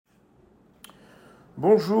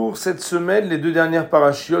Bonjour, cette semaine, les deux dernières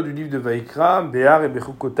parashiot du livre de Vaïkra, Béar et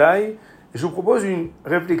Bechukotai, et je vous propose une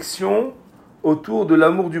réflexion autour de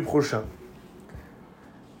l'amour du prochain.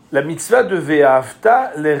 La mitzvah de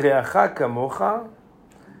Ve'ahavta lereacha kamocha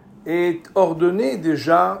est ordonnée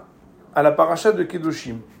déjà à la parasha de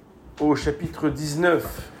Kedoshim, au chapitre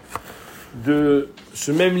 19 de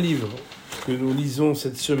ce même livre que nous lisons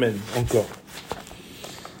cette semaine encore.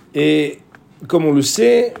 Et comme on le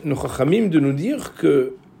sait, nos chachamim de nous dire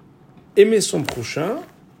que aimer son prochain,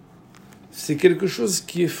 c'est quelque chose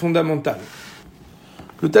qui est fondamental.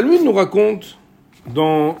 Le Talmud nous raconte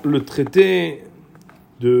dans le traité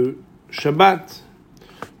de Shabbat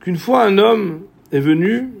qu'une fois un homme est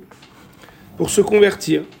venu pour se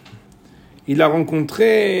convertir. Il a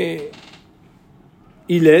rencontré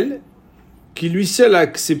Hillel, qui lui seul a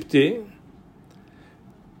accepté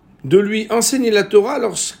de lui enseigner la Torah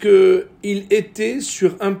lorsque il était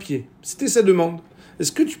sur un pied. C'était sa demande.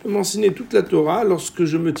 Est-ce que tu peux m'enseigner toute la Torah lorsque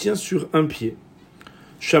je me tiens sur un pied?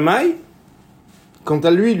 Shammai, quant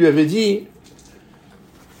à lui, lui avait dit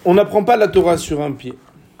on n'apprend pas la Torah sur un pied.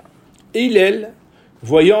 Et Hillel,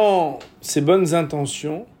 voyant ses bonnes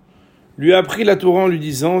intentions, lui a appris la Torah en lui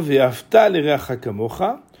disant Ve'ahavta lereacha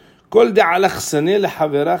kamocha kol de'alach saneh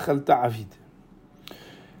lehaverach al ta'avid.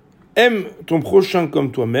 Aime ton prochain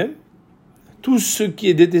comme toi-même. Tout ce qui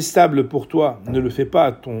est détestable pour toi, ne le fais pas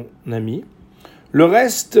à ton ami. Le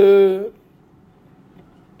reste, ce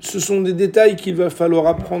sont des détails qu'il va falloir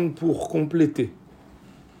apprendre pour compléter.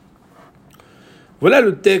 Voilà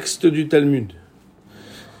le texte du Talmud.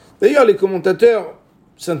 D'ailleurs, les commentateurs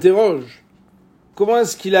s'interrogent. Comment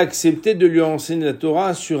est-ce qu'il a accepté de lui enseigner la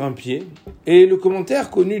Torah sur un pied? Et le commentaire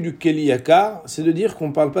connu du Keli Yakar, c'est de dire qu'on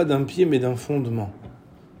ne parle pas d'un pied, mais d'un fondement.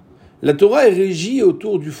 La Torah est régie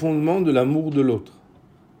autour du fondement de l'amour de l'autre.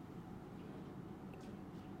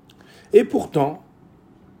 Et pourtant,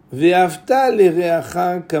 Ve'ahavta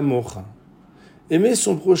lereacha kamocha, aimer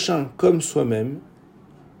son prochain comme soi-même.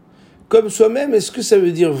 Comme soi-même, est-ce que ça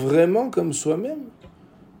veut dire vraiment comme soi-même?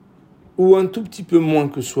 Ou un tout petit peu moins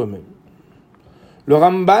que soi-même? Le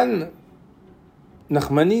Ramban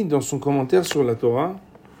Nachmani, dans son commentaire sur la Torah,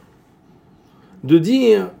 de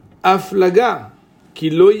dire Aflaga,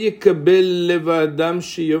 il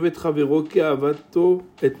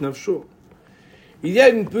y a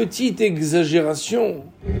une petite exagération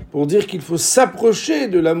pour dire qu'il faut s'approcher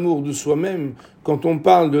de l'amour de soi-même quand on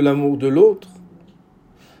parle de l'amour de l'autre,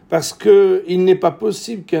 parce qu'il n'est pas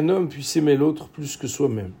possible qu'un homme puisse aimer l'autre plus que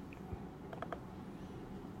soi-même.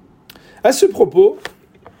 À ce propos,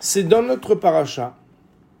 c'est dans notre paracha,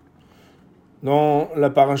 dans la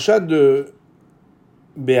paracha de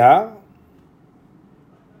Béar,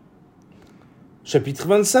 chapitre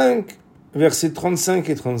 25, versets 35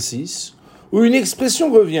 et 36, où une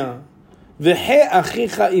expression revient, Vehe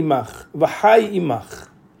achicha imach, vahai imach,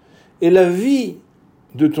 et la vie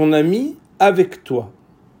de ton ami avec toi.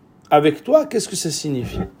 Avec toi, qu'est-ce que ça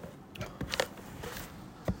signifie?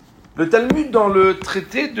 Le Talmud, dans le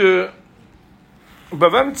traité de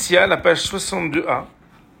Bava Metzia, la page 62a,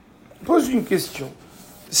 pose une question.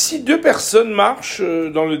 Si deux personnes marchent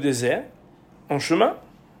dans le désert, en chemin,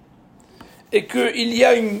 et qu'il y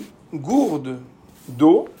a une gourde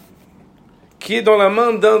d'eau qui est dans la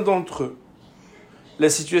main d'un d'entre eux. La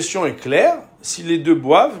situation est claire, si les deux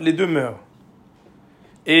boivent, les deux meurent.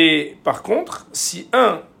 Et par contre, si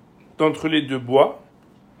un d'entre les deux boit,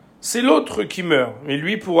 c'est l'autre qui meurt, mais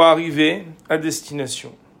lui pourra arriver à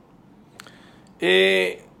destination.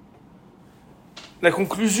 Et la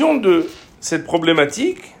conclusion de cette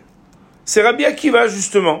problématique, c'est Rabbi Akiva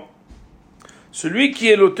justement, celui qui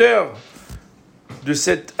est l'auteur de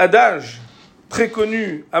cet adage très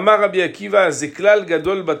connu, Amar Rabbi Akiva, Zeklal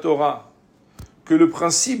Gadol Batora, que le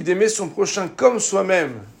principe d'aimer son prochain comme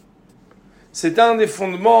soi-même, c'est un des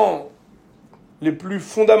fondements les plus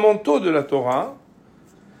fondamentaux de la Torah.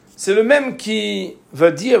 C'est le même qui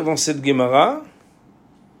va dire dans cette Gemara,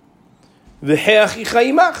 Vehe achicha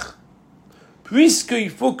imach,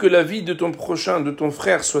 puisqu'il faut que la vie de ton prochain, de ton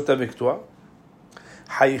frère, soit avec toi,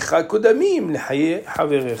 Haïcha kodamim lehaye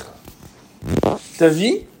haverecha. Ta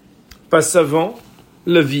vie passe avant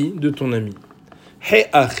la vie de ton ami. He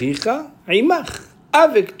achicha imach,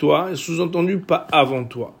 avec toi, et sous-entendu pas avant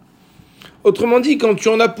toi. Autrement dit, quand tu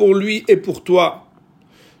en as pour lui et pour toi,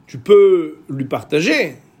 tu peux lui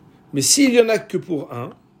partager, mais s'il y en a que pour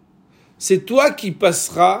un, c'est toi qui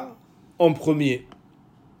passeras en premier,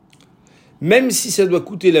 même si ça doit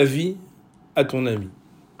coûter la vie à ton ami.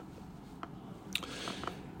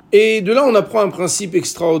 Et de là, on apprend un principe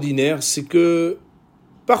extraordinaire, c'est que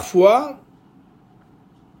parfois,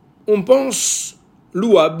 on pense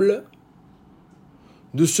louable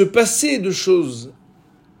de se passer de choses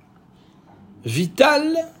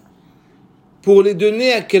vitales pour les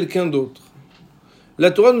donner à quelqu'un d'autre.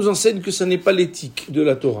 La Torah nous enseigne que ça n'est pas l'éthique de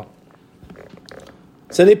la Torah.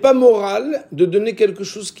 Ça n'est pas moral de donner quelque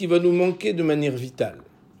chose qui va nous manquer de manière vitale.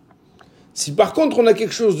 Si par contre on a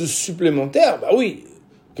quelque chose de supplémentaire, bah oui,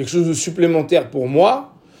 quelque chose de supplémentaire pour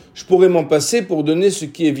moi, je pourrais m'en passer pour donner ce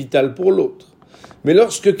qui est vital pour l'autre. Mais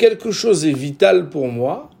lorsque quelque chose est vital pour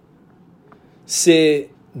moi, c'est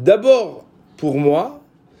d'abord pour moi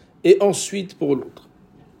et ensuite pour l'autre.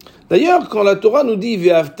 D'ailleurs, quand la Torah nous dit «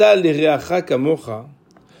 Ve'avta l'ereacha kamocha »,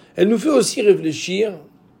 elle nous fait aussi réfléchir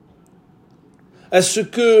à ce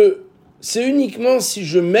que c'est uniquement si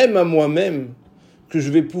je m'aime à moi-même que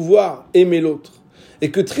je vais pouvoir aimer l'autre.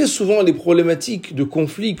 Et que très souvent, les problématiques de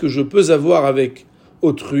conflit que je peux avoir avec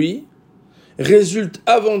autrui résultent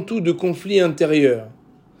avant tout de conflits intérieurs.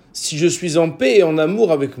 Si je suis en paix et en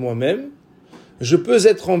amour avec moi-même, je peux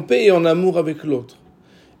être en paix et en amour avec l'autre.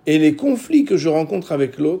 Et les conflits que je rencontre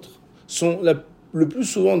avec l'autre sont le plus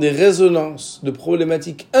souvent des résonances de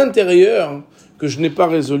problématiques intérieures que je n'ai pas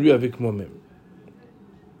résolues avec moi-même.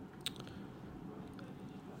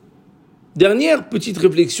 Dernière petite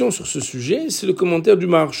réflexion sur ce sujet, c'est le commentaire du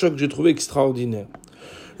Maharsha que j'ai trouvé extraordinaire.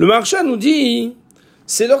 Le Maharsha nous dit,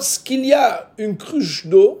 c'est lorsqu'il y a une cruche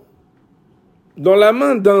d'eau dans la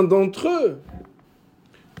main d'un d'entre eux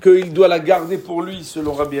qu'il doit la garder pour lui,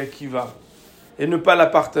 selon Rabbi Akiva, et ne pas la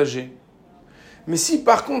partager. Mais si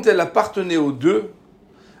par contre elle appartenait aux deux,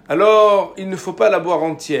 alors il ne faut pas la boire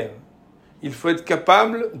entière. Il faut être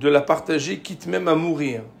capable de la partager, quitte même à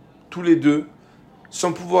mourir, tous les deux,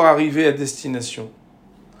 sans pouvoir arriver à destination.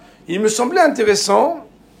 Il me semblait intéressant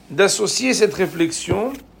d'associer cette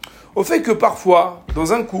réflexion au fait que parfois,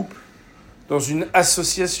 dans un couple, dans une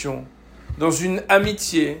association, dans une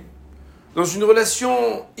amitié, dans une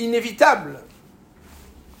relation inévitable,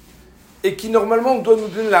 et qui normalement doit nous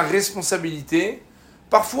donner la responsabilité,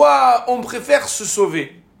 parfois on préfère se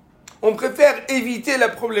sauver. On préfère éviter la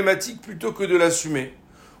problématique plutôt que de l'assumer.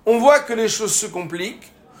 On voit que les choses se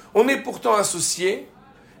compliquent, on est pourtant associés,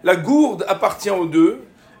 la gourde appartient aux deux,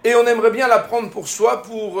 et on aimerait bien la prendre pour soi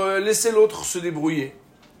pour laisser l'autre se débrouiller.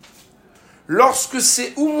 Lorsque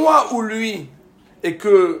c'est ou moi ou lui, et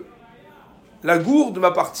que la gourde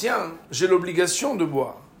m'appartient, j'ai l'obligation de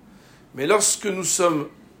boire. Mais lorsque nous sommes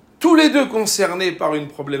tous les deux concernés par une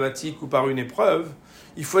problématique ou par une épreuve,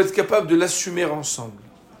 il faut être capable de l'assumer ensemble.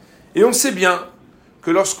 Et on sait bien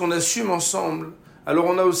que lorsqu'on assume ensemble, alors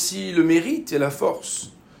on a aussi le mérite et la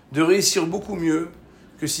force de réussir beaucoup mieux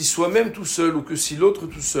que si soi-même tout seul ou que si l'autre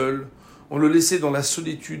tout seul, on le laissait dans la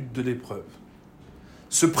solitude de l'épreuve.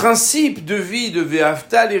 Ce principe de vie de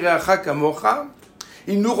Ve'avta l'ereacha kamocha,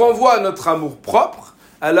 il nous renvoie à notre amour propre,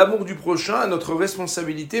 à l'amour du prochain, à notre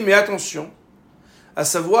responsabilité, mais attention, à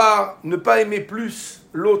savoir ne pas aimer plus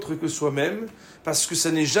l'autre que soi-même, parce que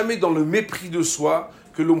ça n'est jamais dans le mépris de soi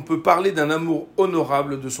que l'on peut parler d'un amour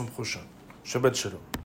honorable de son prochain. Shabbat Shalom.